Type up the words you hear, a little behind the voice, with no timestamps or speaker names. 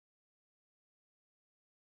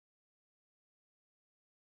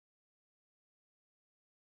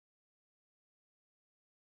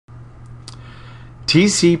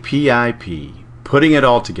TCP/IP, putting it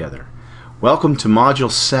all together. Welcome to Module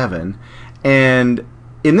 7, and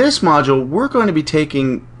in this module we're going to be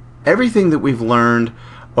taking everything that we've learned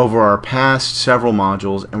over our past several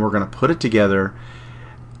modules and we're going to put it together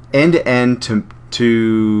end to end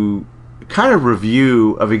to kind of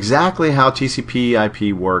review of exactly how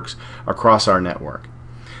TCP/IP works across our network.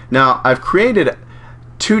 Now I've created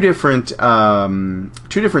two different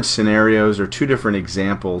scenarios or two different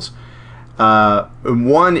examples.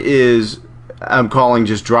 One is I'm calling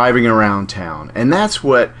just driving around town, and that's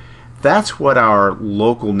what our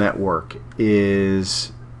local network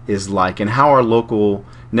is like, and how our local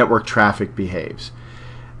network traffic behaves.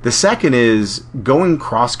 The second is going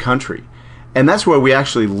cross country, and that's where we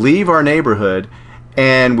actually leave our neighborhood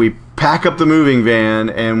and we pack up the moving van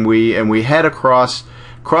and we head across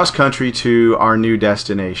country to our new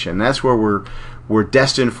destination. That's where we're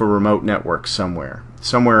destined for remote networks somewhere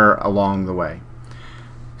along the way.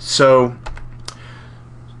 So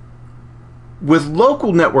with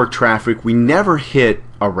local network traffic, we never hit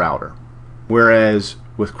a router, whereas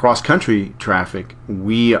with cross-country traffic,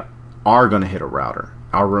 we are going to hit a router.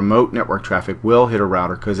 Our remote network traffic will hit a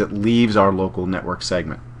router because it leaves our local network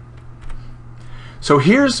segment. So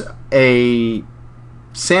here's a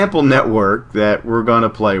sample network that we're going to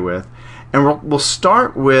play with, and we'll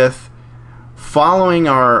start with following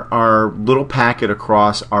our little packet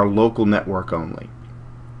across our local network only.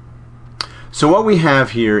 So what we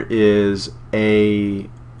have here is two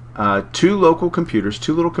little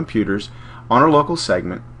computers on our local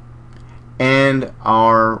segment and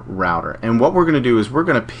our router. And what we're going to do is we're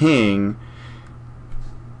going to ping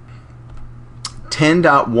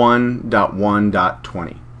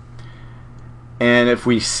 10.1.1.20. And if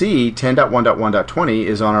we see 10.1.1.20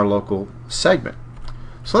 is on our local segment.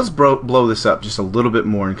 So let's blow this up just a little bit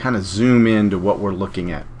more and kind of zoom into what we're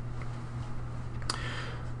looking at.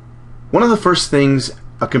 One of the first things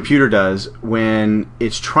a computer does when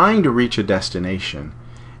it's trying to reach a destination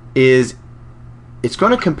is it's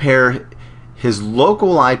going to compare his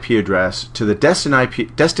local IP address to the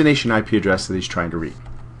destination IP address that he's trying to reach.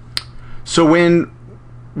 So when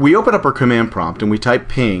we open up our command prompt and we type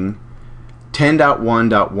ping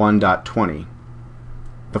 10.1.1.20,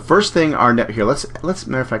 the first thing our net here, let's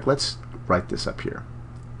matter of fact, let's write this up here.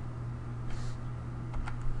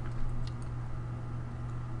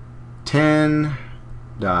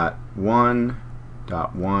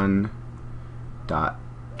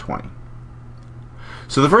 10.1.1.20.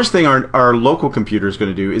 So the first thing our local computer is going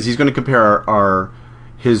to do is he's going to compare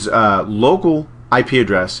his local IP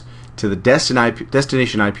address to the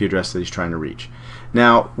destination IP address that he's trying to reach.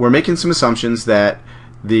 Now we're making some assumptions that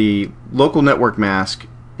the local network mask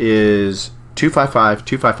is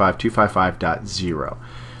 255.255.255.0.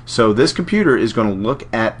 So this computer is going to look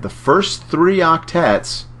at the first three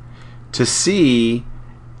octets to see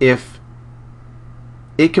if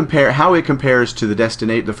how it compares to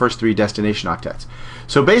the first three destination octets.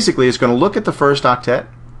 So basically it's going to look at the first octet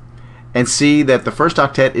and see that the first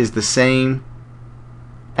octet is the same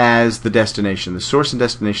as the destination. The source and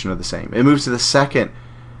destination are the same. It moves to the second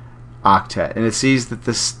octet and it sees that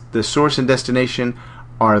the source and destination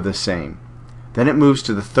are the same. Then it moves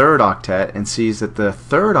to the third octet and sees that the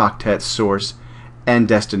third octet's source and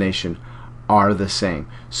destination are the same.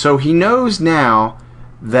 So he knows now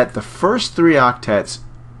that the first three octets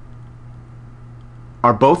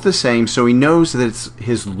are both the same, so he knows that it's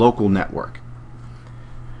his local network.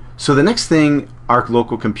 So the next thing our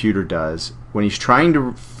local computer does when he's trying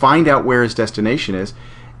to find out where his destination is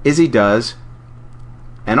he does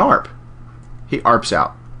an ARP. He ARPs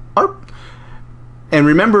out. ARP. And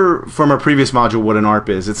remember from our previous module what an ARP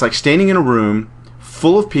is. It's like standing in a room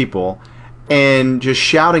full of people and just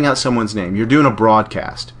shouting out someone's name. You're doing a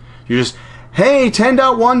broadcast. You're just, hey,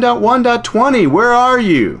 10.1.1.20, where are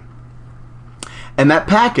you? And that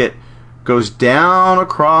packet goes down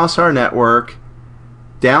across our network,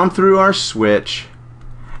 down through our switch,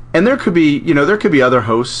 and there could be other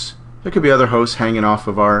hosts. There could be other hosts hanging off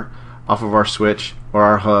of our switch or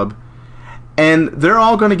our hub, and they're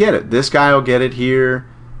all going to get it. This guy will get it here.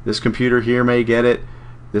 This computer here may get it.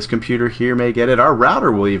 This computer here may get it. Our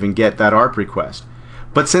router will even get that ARP request.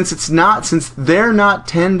 But since they're not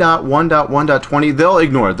 10.1.1.20, they'll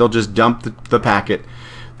ignore it. They'll just dump the packet.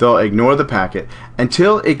 They'll ignore the packet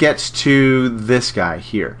until it gets to this guy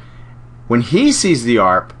here. When he sees the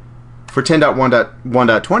ARP for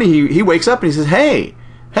 10.1.1.20, he wakes up and he says, "Hey,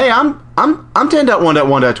 I'm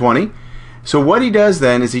 10.1.1.20." So what he does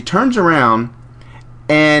then is he turns around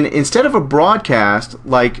and instead of a broadcast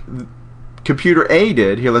like computer A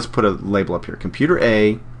did, here let's put a label up here, computer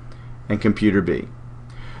A and computer B.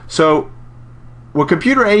 So what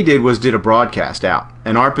computer A did was did a broadcast out.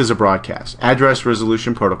 And ARP is a broadcast, address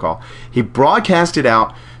resolution protocol. He broadcasted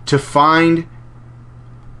out to find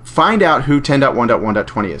out who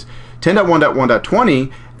 10.1.1.20 is.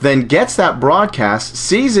 10.1.1.20 then gets that broadcast,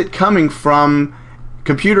 sees it coming from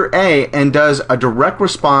computer A, and does a direct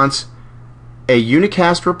response, a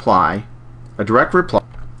unicast reply, a direct reply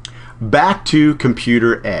back to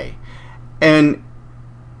computer A. And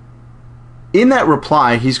in that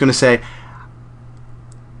reply, he's going to say,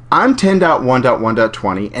 I'm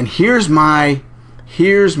 10.1.1.20 and here's my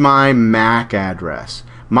MAC address.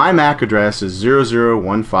 My MAC address is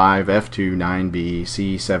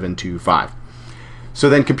 0015F29BC725. So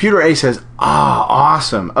then computer A says,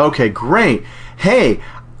 awesome. Okay, great. Hey,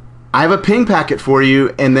 I have a ping packet for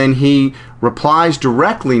you. And then he replies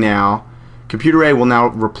directly now. Computer A will now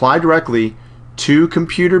reply directly to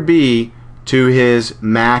computer B to his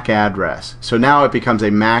MAC address. So now it becomes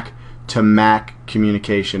a MAC to MAC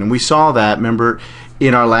communication. And we saw that, remember,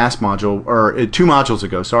 in our last module, or 2 modules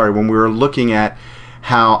ago, sorry, when we were looking at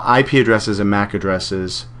how IP addresses and MAC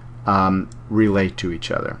addresses relate to each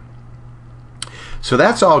other. So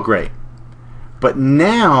that's all great. But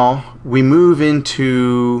now we're moving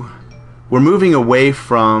away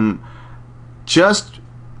from just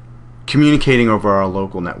communicating over our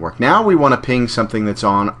local network. Now we want to ping something that's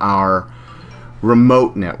on our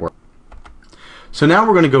remote network. So now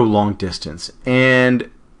we're going to go long distance, and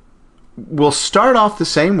we'll start off the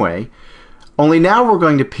same way, only now we're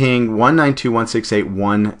going to ping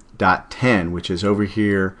 192.168.1.10, which is over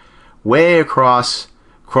here way across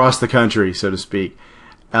the country, so to speak,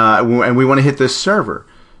 and we want to hit this server.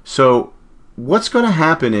 So what's going to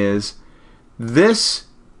happen is this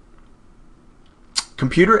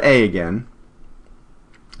computer A again,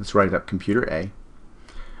 let's write up computer A,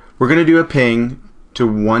 we're going to do a ping to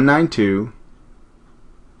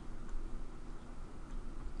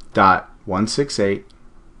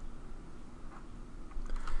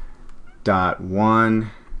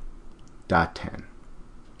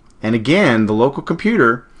And again, the local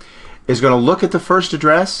computer is going to look at the first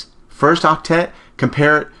address, first octet,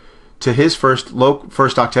 compare it to his first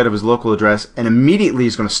octet of his local address, and immediately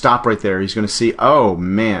he's going to stop right there. He's going to see, oh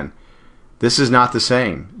man, this is not the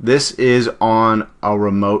same. This is on a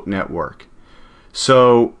remote network.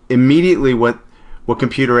 So immediately what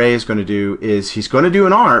computer A is going to do is he's going to do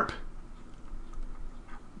an ARP,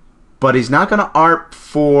 but he's not going to ARP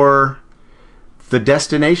for the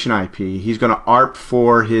destination IP. He's going to ARP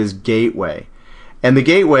for his gateway. And the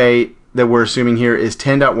gateway that we're assuming here is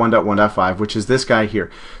 10.1.1.5, which is this guy here.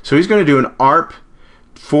 So he's going to do an ARP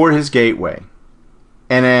for his gateway.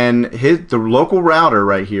 And then the local router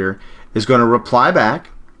right here is going to reply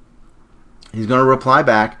back. He's going to reply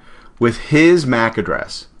back with his MAC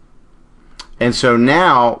address. And so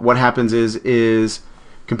now what happens is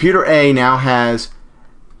computer A now has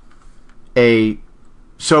so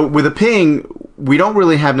with a ping, we don't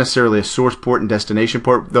really have necessarily a source port and destination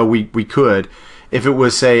port, though we could. If it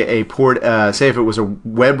was, say, a port, say if it was a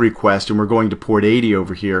web request and we're going to port 80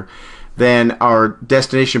 over here, then our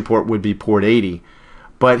destination port would be port 80.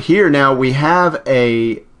 But here now we have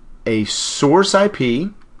a source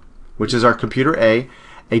IP, which is our computer A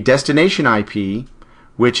destination IP,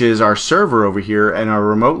 which is our server over here and our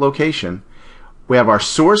remote location. We have our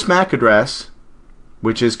source MAC address,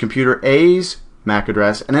 which is computer A's MAC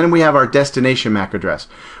address, and then we have our destination MAC address,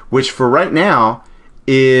 which for right now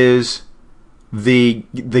is the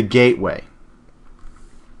gateway.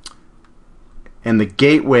 And the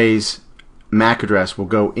gateway's MAC address will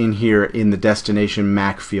go in here in the destination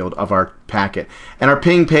MAC field of our packet. And our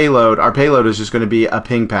ping payload, is just going to be a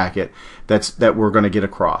ping packet that we're going to get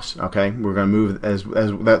across. Okay, we're going to move as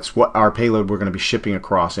that's what our payload we're going to be shipping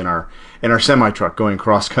across in our semi truck going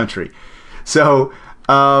cross country. So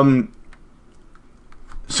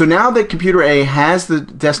so now that computer A has the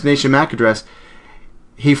destination MAC address,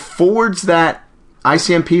 he forwards that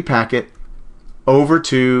ICMP packet over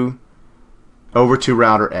to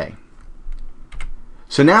router A.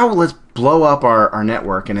 So now let's blow up our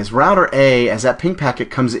network, and as router A, as that ping packet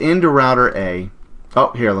comes into router A,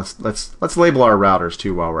 oh here let's label our routers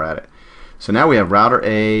too while we're at it. So now we have router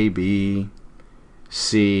A, B,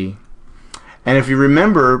 C, and if you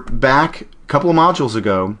remember back a couple of modules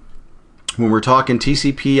ago when we're talking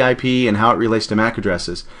TCP IP and how it relates to MAC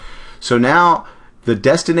addresses. So now the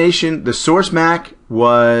destination, the source MAC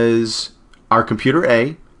was our computer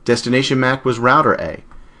A, destination MAC was router A.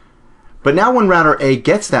 But now when router A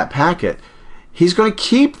gets that packet, he's going to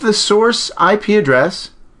keep the source IP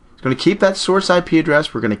address. He's going to keep that source IP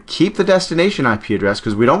address. We're going to keep the destination IP address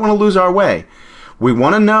because we don't want to lose our way. We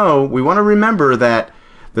want to know, we want to remember that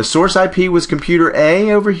The source IP was computer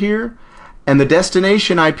A over here, and the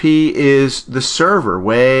destination IP is the server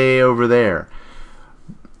way over there.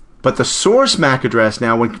 But the source MAC address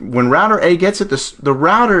now, when router A gets it, the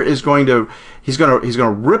router is going to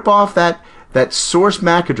rip off that source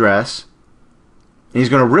MAC address, and he's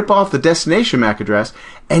going to rip off the destination MAC address,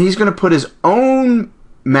 and he's going to put his own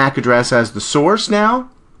MAC address as the source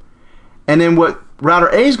now. And then what router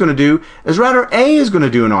A is going to do is router A is going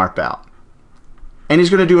to do an ARP out, and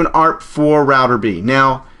he's going to do an ARP for router B.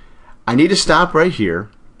 Now, I need to stop right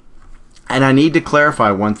here, and I need to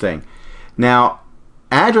clarify one thing. Now,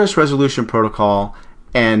 address resolution protocol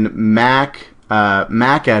and MAC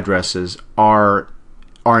addresses are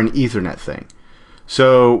an Ethernet thing.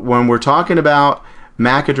 So when we're talking about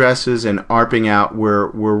MAC addresses and ARPing out, we're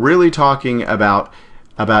really talking about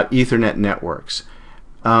Ethernet networks.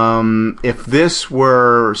 If this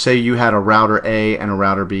were, say you had a router A and a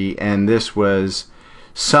router B, and this was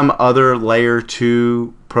some other layer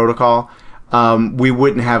 2 protocol, we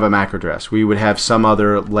wouldn't have a MAC address. We would have some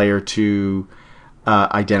other layer 2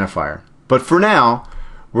 identifier. But for now,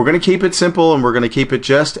 we're going to keep it simple, and we're going to keep it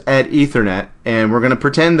just at Ethernet, and we're going to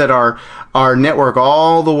pretend that our network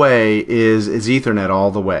all the way is Ethernet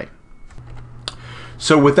all the way.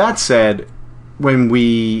 So with that said, when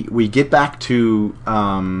we get back to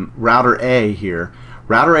router A here,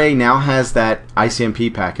 router A now has that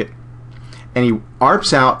ICMP packet, and he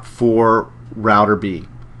ARPs out for router B,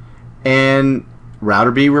 and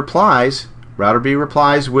router B replies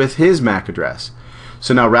with his MAC address.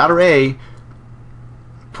 So now router A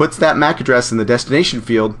puts that MAC address in the destination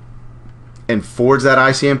field and forwards that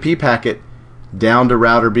ICMP packet down to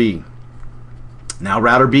router B. Now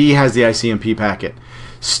router B has the ICMP packet,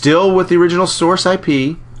 still with the original source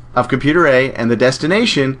IP of computer A and the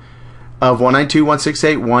destination of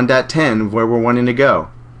 192.168.1.10, where we're wanting to go.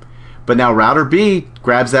 But now router B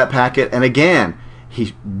grabs that packet, and again,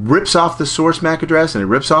 he rips off the source MAC address and he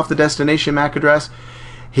rips off the destination MAC address.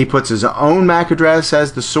 He puts his own MAC address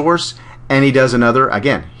as the source, and he does another,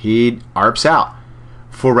 again, he ARPs out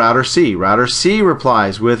for router C. Router C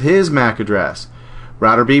replies with his MAC address.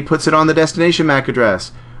 Router B puts it on the destination MAC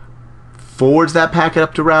address, forwards that packet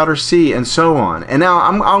up to router C, and so on. And now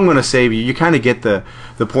I'm going to save you. You kind of get the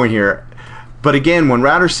point here. But again, when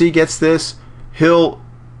router C gets this, he'll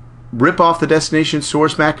rip off the destination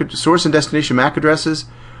source and destination MAC addresses,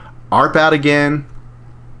 ARP out again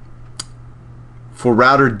for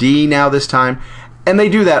router D now this time, and they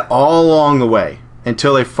do that all along the way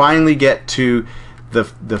until they finally get to the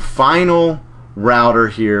final router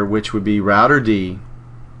here, which would be router D.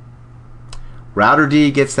 Router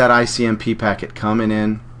D gets that ICMP packet coming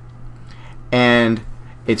in, and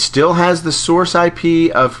it still has the source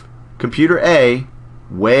IP of computer A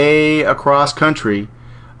way across country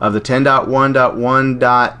of the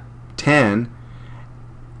 10.1.1.10,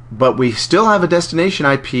 but we still have a destination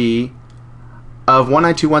IP of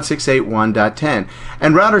 192.168.1.10,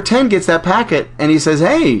 and router 10 gets that packet, and he says,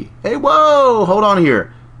 hey, whoa, hold on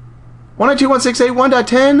here,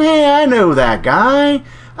 192.168.1.10, hey, I know that guy.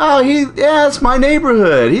 Oh, yeah, it's my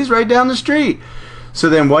neighborhood. He's right down the street. So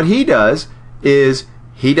then what he does is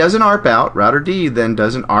he does an ARP out. Router D then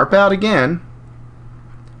does an ARP out again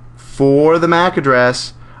for the MAC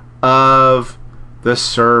address of the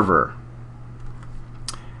server.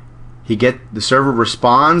 The server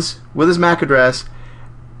responds with his MAC address.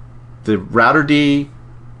 The router D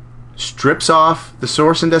strips off the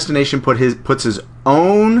source and destination, puts his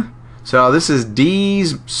own. So this is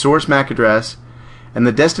D's source MAC address, and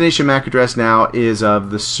the destination MAC address now is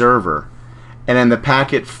of the server. And then the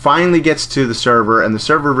packet finally gets to the server, and the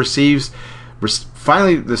server receives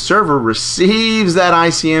the server receives that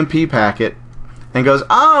ICMP packet and goes,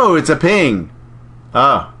 oh, it's a ping.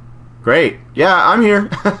 Oh, great. Yeah, I'm here.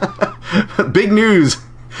 Big news.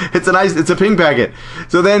 It's a ping packet.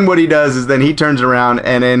 So then what he does is then he turns around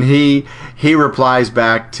and then he replies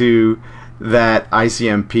back to that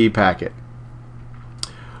ICMP packet.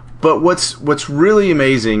 But what's really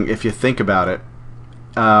amazing, if you think about it,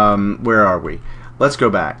 where are we? Let's go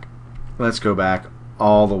back. Let's go back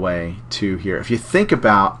all the way to here. If you think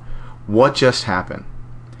about what just happened,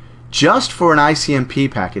 just for an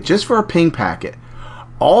ICMP packet, just for a ping packet,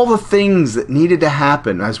 all the things that needed to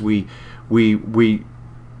happen as we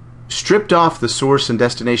stripped off the source and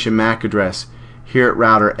destination MAC address here at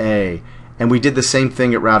router A, and we did the same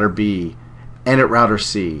thing at router B, and at router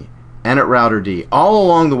C, and at router D, all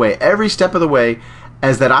along the way, every step of the way,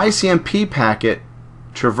 as that ICMP packet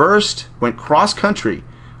went cross-country,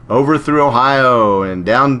 over through Ohio, and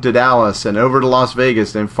down to Dallas, and over to Las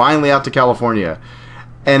Vegas, and finally out to California,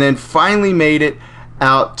 and then finally made it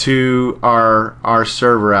out to our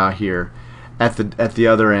server out here at the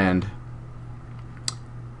other end,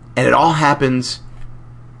 and it all happens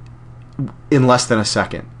in less than a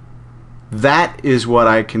second. That is what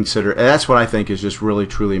I consider, that's what I think is just really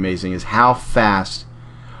truly amazing, is how fast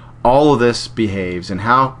all of this behaves and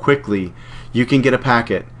how quickly you can get a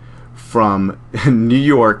packet from New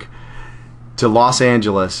York to Los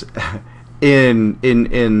Angeles in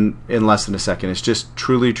less than a second. It's just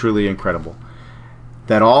truly incredible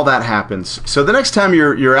that all that happens. So the next time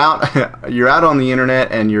you're out you're out on the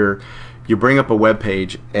internet and you bring up a web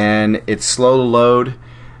page and it's slow to load,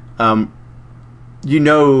 you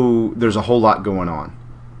know there's a whole lot going on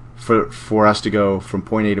for us to go from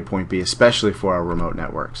point A to point B, especially for our remote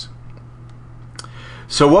networks.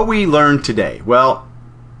 So what we learned today, well,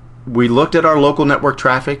 we looked at our local network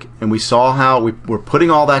traffic and we saw how we're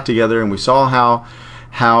putting all that together, and we saw how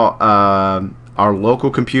our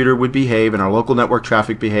local computer would behave and our local network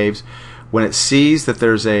traffic behaves when it sees that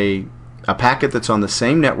there's a packet that's on the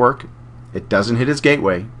same network. It doesn't hit its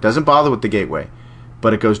gateway, doesn't bother with the gateway,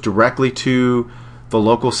 but it goes directly to the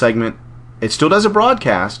local segment. It still does a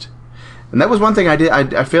broadcast, and that was one thing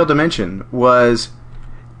I failed to mention was,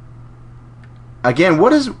 again,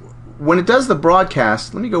 when it does the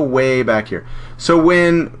broadcast. Let me go way back here. So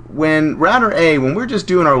when router A, when we're just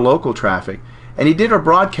doing our local traffic and he did our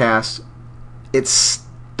broadcast,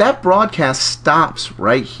 that broadcast stops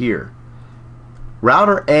right here.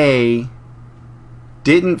 Router A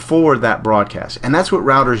didn't forward that broadcast, and that's what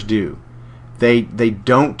routers do. They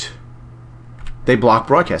block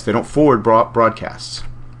broadcasts. They don't forward broadcasts,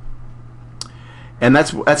 and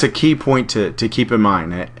that's a key point to keep in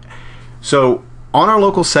mind. So on our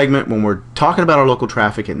local segment, when we're talking about our local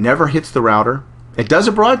traffic, it never hits the router. It does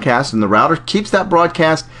a broadcast, and the router keeps that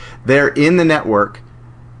broadcast there in the network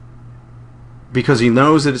because he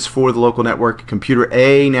knows that it's for the local network. Computer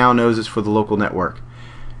A now knows it's for the local network.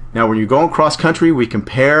 Now when you go across country, we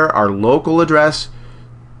compare our local address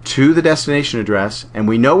to the destination address, and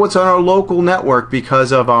we know what's on our local network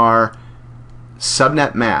because of our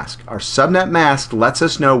subnet mask. Our subnet mask lets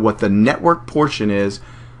us know what the network portion is,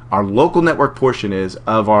 our local network portion is,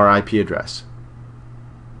 of our IP address.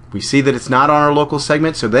 We see that it's not on our local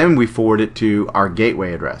segment, so then we forward it to our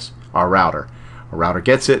gateway address, our router. Our router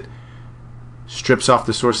gets it, strips off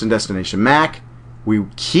the source and destination MAC. We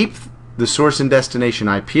keep the source and destination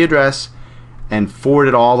IP address and forward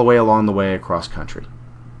it all the way along the way across country.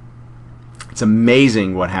 It's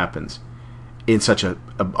amazing what happens in such a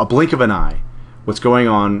blink of an eye, what's going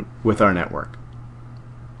on with our network.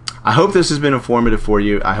 I hope this has been informative for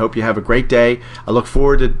you. I hope you have a great day. I look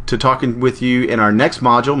forward to talking with you in our next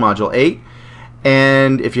module, Module 8.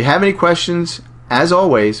 And if you have any questions, as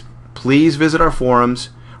always, please visit our forums,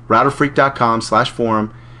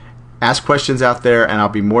 routerfreak.com/forum. Ask questions out there, and I'll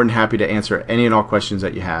be more than happy to answer any and all questions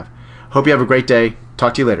that you have. Hope you have a great day.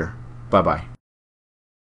 Talk to you later. Bye-bye.